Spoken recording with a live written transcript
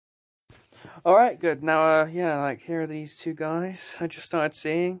Alright, good. Now, yeah, like, here are these two guys I just started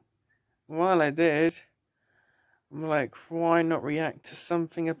seeing. While I did, I'm like, why not react to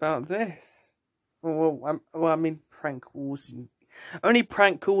something about this? I mean, prank calls. Only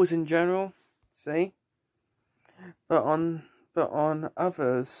prank calls in general, see? But on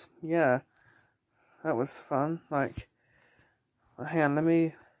others, yeah, that was fun. Like, hang on, let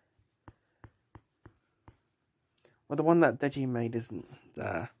me... Well, the one that Deji made isn't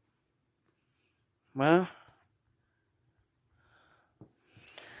there. Well,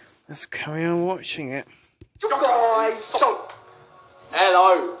 let's carry on watching it. Guys,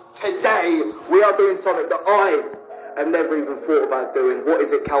 hello. Today we are doing something that I have never even thought about doing. What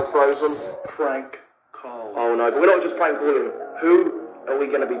is it, Cal Frozen? Prank call. Oh no, but we're not just prank calling. Who are we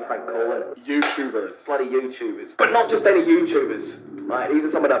going to be prank calling? YouTubers. Bloody YouTubers. But not just any YouTubers. Right, these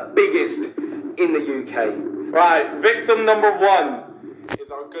are some of the biggest in the UK. Right, victim number 1 is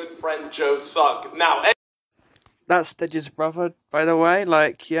our good friend Joe Sugg. Now, that's Deji's brother, by the way.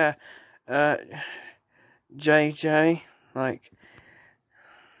 Like, yeah, JJ, like,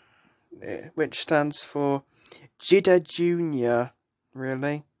 which stands for Jidda Jr.,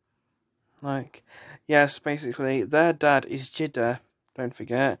 really. Like, yes, basically, their dad is Jidda, don't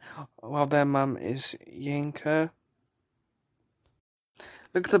forget, while their mum is Yinka.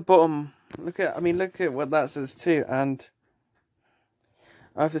 Look at the bottom, look at what that says too, and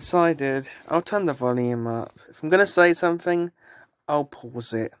I've decided I'll turn the volume up. If I'm going to say something, I'll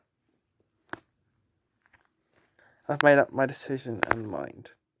pause it. I've made up my decision and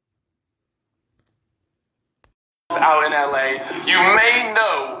mind. Out in LA, you may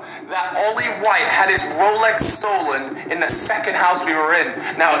know that Ollie White had his Rolex stolen in the second house we were in.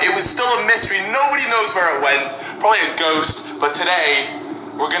 Now, it was still a mystery. Nobody knows where it went. Probably a ghost. But today,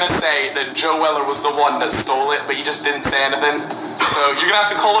 we're going to say that Joe Weller was the one that stole it, but you just didn't say anything. So you're going to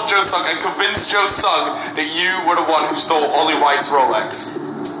have to call up Joe Sugg and convince Joe Sugg that you were the one who stole Ollie White's Rolex.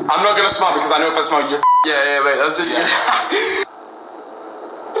 I'm not going to smile because I know if I smile, you're Yeah, mate, that's it. Yeah.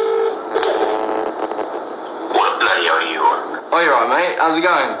 Oh, you're right, mate. How's it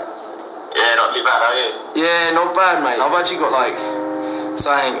going? Yeah, not too bad, how are you? Yeah, not bad, mate. I've actually got, like,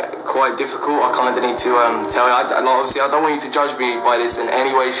 something quite difficult. I kind of need to tell you. Obviously, I don't want you to judge me by this in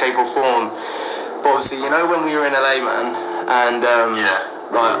any way, shape, or form. But obviously, you know when we were in LA, man, and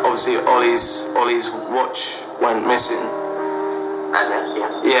like obviously Ollie's watch went missing.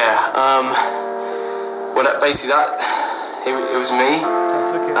 Yeah. Well, basically it was me.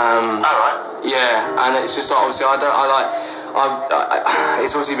 All right. Yeah, and it's just like obviously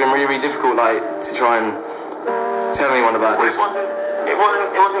it's obviously been really, really difficult, like, to try and tell anyone about this. It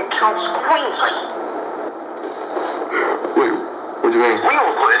wasn't Count's Queensland. Wait, what do you mean? We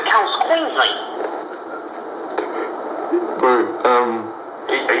all thought it was Count's Queensland. Bro, Are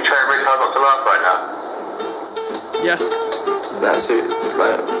you trying really hard not to laugh right now? Yes. that's it.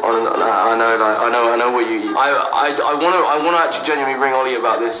 Like, I know what you. I want to actually genuinely ring Ollie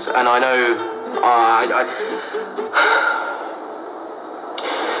about this, and I know.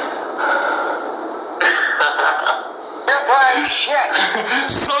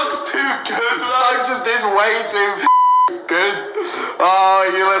 Sucks too good. Sug just is way too good. Oh,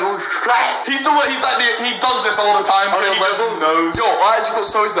 you little crap. He's the one. He does this all the time. So he doesn't know. Yo, I actually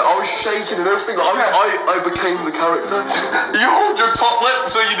got so that I was shaking and everything. I became the character. You hold your top lip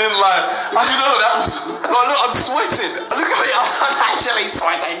so you didn't lie. I know that was. Look, I'm sweating. Look at me. I'm actually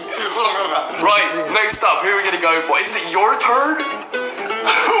sweating. Right. Next up, who are we gonna go for? Isn't it your turn?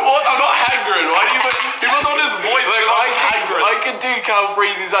 What? I'm not Hagrid. Why do you? He was on his voice. Like I can do Cal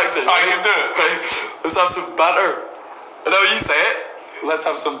Freezy's accent. I can do it. Okay. Let's have some banter. No, you say it. Let's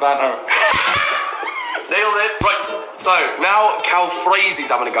have some banter. Nailed it. Right. So now Cal Freezy's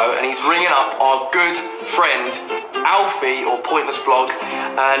having a go, and he's ringing up our good friend Alfie, or Pointless Blog,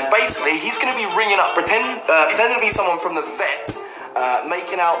 and basically he's going to be ringing up, pretending to be someone from the vet.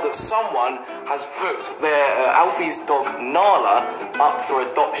 Making out that someone has put their Alfie's dog Nala up for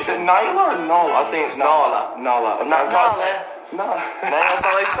adoption. Is it Nyla or Nala? I think it's Nala. Nala. No, that's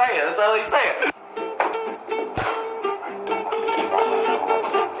how they say it. That's how they say it.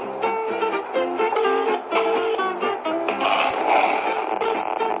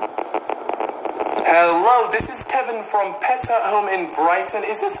 Hello, this is Kevin from Pet at Home in Brighton.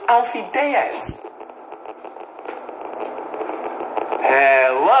 Is this Alfie Diaz?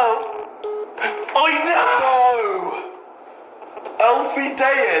 Hello? Oh no! Alfie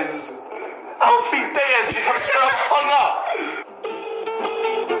Diaz! Alfie Diaz just hung up!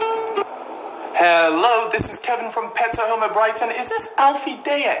 Hello, this is Kevin from Pet at Home in Brighton. Is this Alfie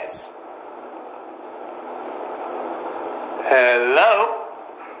Diaz? Hello?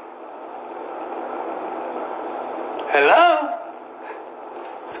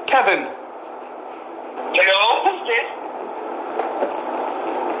 Kevin. Hello, who's this?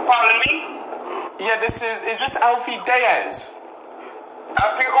 Pardon me? Yeah, is this Alfie Diaz?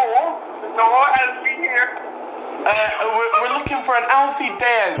 Alfie who? No, Alfie here. We're looking for an Alfie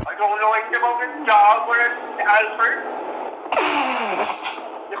Diaz. I don't know anything about this job. Where's Alfred?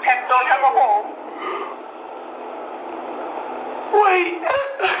 The pets don't have a home. Wait.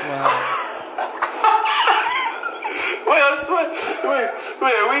 Wow. Wait, I swear.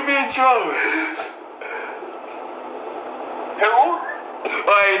 Wait, are we being trolled? Who?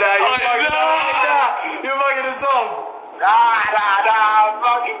 Wait, you're fucking us off. Nah,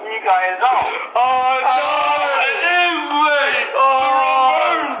 fucking you guys off. Oh, no, it is, mate.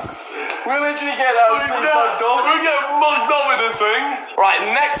 Oh, we literally get that. We're getting mugged up with this thing. Right,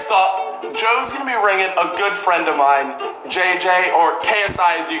 next up, Joe's going to be ringing a good friend of mine, JJ, or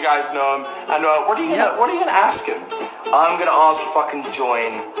KSI as you guys know him. And what are you going to ask him? I'm gonna ask if I can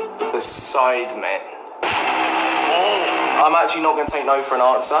join the Sidemen. I'm actually not gonna take no for an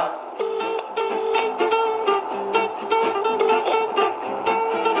answer.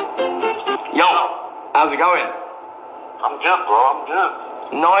 Yo, how's it going? I'm good, bro. I'm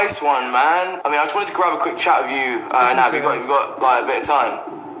good. Nice one, man. I mean, I just wanted to grab a quick chat with you. Now, have you got like a bit of time?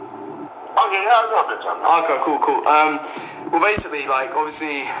 Okay, yeah, I've got a bit of time. Okay, cool. Well, basically, like,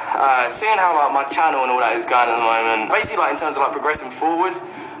 obviously, seeing how, like, my channel and all that is going at the moment, basically, like, in terms of, like, progressing forward,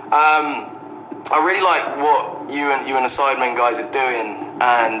 I really like what you and the Sidemen guys are doing,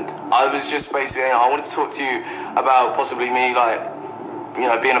 and I was just basically, I wanted to talk to you about possibly me, like, you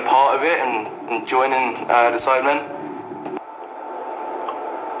know, being a part of it and joining the Sidemen.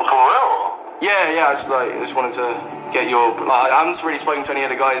 For real? Yeah, I just wanted to get your, like, I haven't really spoken to any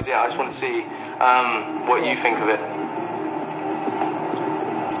of the guys yet, I just want to see what you think of it.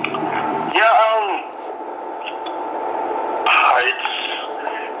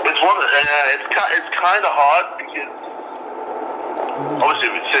 It's kind of hard because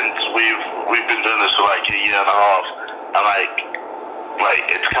obviously since we've been doing this for like a year and a half, and like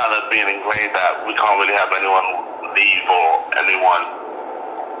it's kind of being ingrained that we can't really have anyone leave or anyone,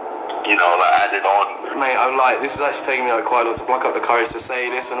 you know, like added on. Mate, I'm like, this is actually taking me like quite a lot to pluck up the courage to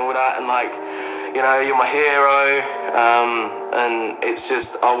say this and all that, and like, you know, you're my hero, and it's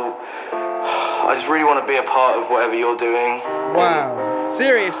just, I just really want to be a part of whatever you're doing. Wow.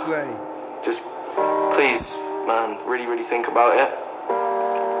 Seriously? Just, please, man, really, really think about it.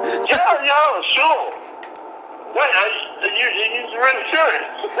 Yeah, sure. Wait, are you really serious?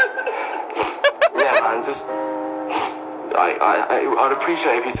 Yeah, man, just, I'd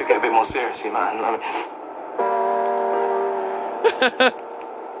appreciate if you took it a bit more seriously, man. I mean...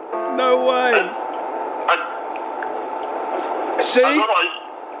 No way. See? I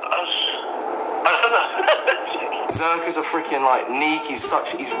don't know. Zerka's a freaking, like, neek, he's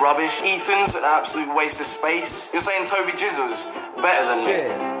rubbish. Ethan's an absolute waste of space. You're saying Toby Jizzle's better than me?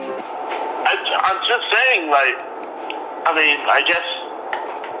 I'm just saying, like, I mean, I guess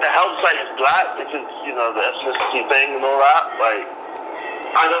it helps that he's black because, you know, the ethnicity thing and all that. Like,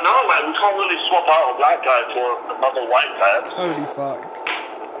 I don't know, like, we can't really swap out a black guy for another white guy. Holy fuck.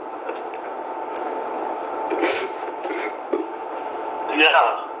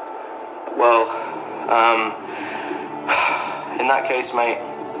 Yeah. Well, in that case, mate.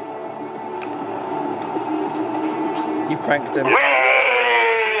 You pranked him. What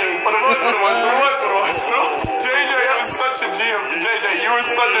it was. JJ was such a G. JJ, you were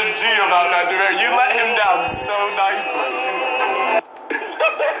such a G about that, dude. You let him down so nicely.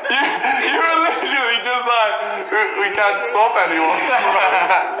 You were literally just like, we can't swap anyone.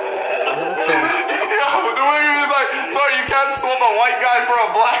 Yo, the way he was like, sorry, you can't swap a white guy for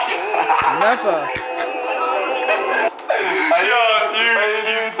a black. Never.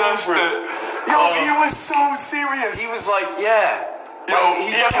 You touched it. Yo, he was so serious. He was like, yeah. Yo,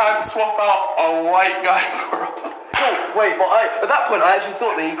 he can't swap out a white guy for a... Wait, well, at that point, I actually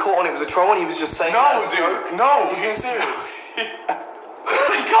thought that he caught on it was a troll and he was just saying that as a joke. No, he's being serious.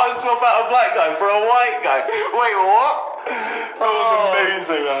 He can't swap out a black guy for a white guy. Wait, what? That was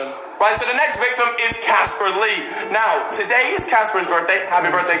amazing, man. Right, so the next victim is Casper Lee. Now, today is Casper's birthday. Happy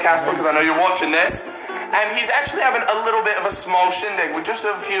birthday, Casper, because I know you're watching this. And he's actually having a little bit of a small shindig with just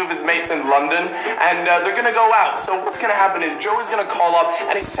a few of his mates in London. And they're going to go out. So what's going to happen is Joe is going to call up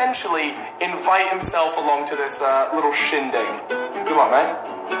and essentially invite himself along to this little shindig. Good luck, man.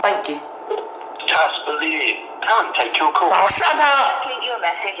 Thank you. Casper Lee, can't take your call. Oh, shut up! Leave your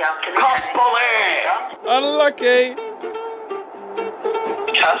message after the Casper Lee! Unlucky.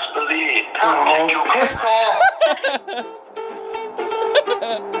 Casper Lee, can't take your call. Piss off!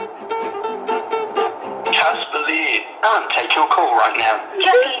 Casper Lee, can't take your call right now.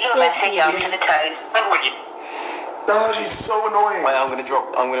 Just leave your message after the tone. I'm with you. Oh, she's so annoying. Wait, I'm gonna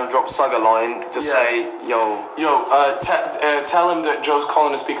drop Sug a line. Just say, yo. Tell him that Joe's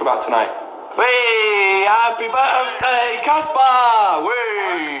calling to speak about tonight. Hey, happy birthday, Casper!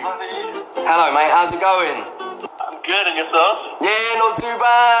 Wee! Hello, mate. How's it going? I'm good, and yourself? Yeah, not too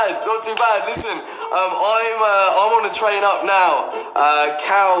bad. Not too bad. Listen, I'm on the train up now.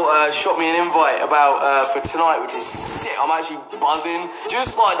 Cal shot me an invite about for tonight, which is sick. I'm actually buzzing.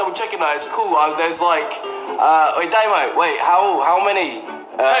 Just like double checking that it's cool. There's like, wait, Damo. Wait, how many?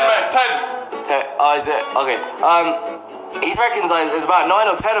 10, man. 10. Oh, is it? Okay. He reckons there's about 9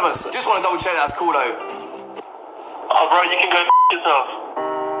 or 10 of us. Just want to double check that's cool though. Oh, bro, you can go yourself.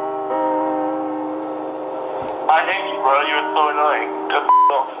 I hate you, bro. You're so annoying. Go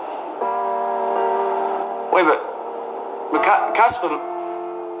off. Wait, but Casper,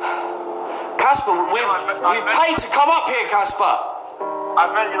 we've paid to come up here, Casper.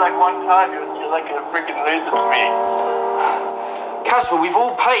 I've met you like one time. You're like a freaking loser to me. Casper, we've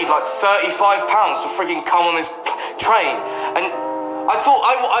all paid like £35 to freaking come on this train, and I thought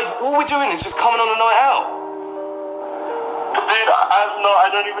all we're doing is just coming on a night out. Dude, I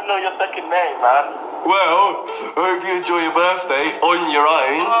don't even know your second name, man. Well, I hope you enjoy your birthday on your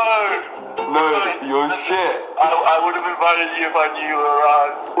own. No, you're shit. I would have invited you if I knew you were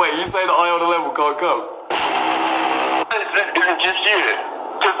around. Wait, you say that I on the level can't come? Is it just you?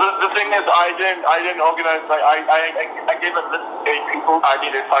 Because the thing is, I didn't organize. Like, I gave a list of 8 people. I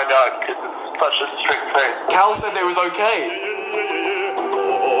need to find out because it's such a strict thing. Cal said it was okay.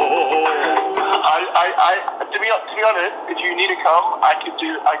 To be honest, if you need to come, I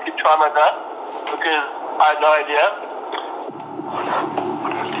could try my best because I have no idea.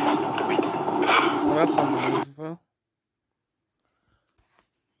 Well, that's unbelievable.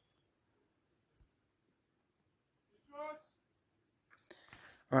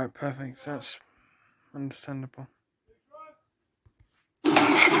 Right, perfect. So that's understandable.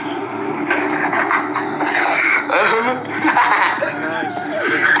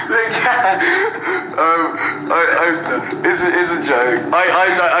 It's a joke.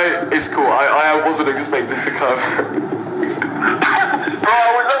 It's cool. I wasn't expecting to come. Bro,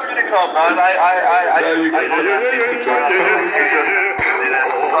 I would love you to come, man.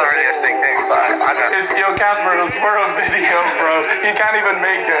 It's yo, Casper, it's for a video, bro. He can't even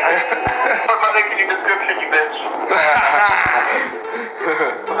make it. I'm making you description, you bitch.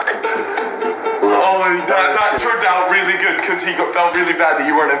 Oh, that turned out really good because he felt really bad that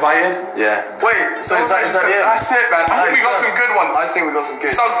you weren't invited. Yeah. Wait, So is that it? That's it, man. I think we got some good ones. I think we got some good.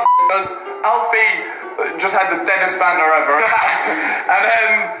 Some us. Alfie just had the deadest banter ever, and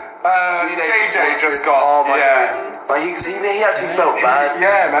then JJ just got. Oh my god. Like he actually felt bad.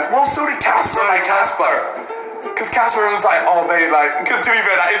 Yeah, man. Well, so did Casper. Because Casper was like, oh, they like, because to be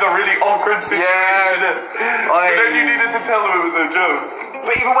fair, that is a really awkward situation. Yeah. But then you needed to tell them it was a joke.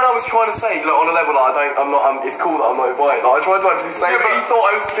 But even when I was trying to say, look, on a level, like, it's cool that I'm not invited. Like, I tried to actually say, but he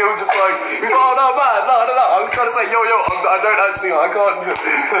thought I was still just like, he's like, oh, no, man, no. I was trying to say, yo, I don't actually, I can't.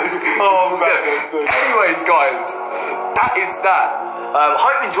 Oh, man. Anyways, guys, that is that.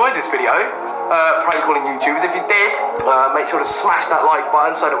 Hope you enjoyed this video. Prank calling YouTubers. If you did, make sure to smash that like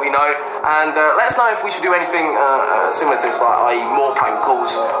button so that we know, and let us know if we should do anything similar to this, like i.e. more prank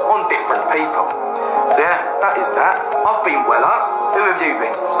calls on different people. So yeah, that is that. I've been Weller. Who have you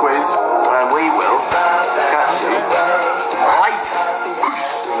been? Squiz. And we will catch you later.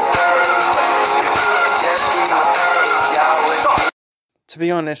 To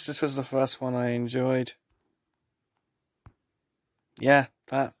be honest, this was the first one I enjoyed. Yeah,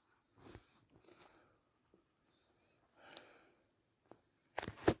 that.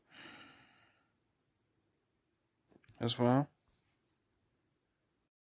 As well.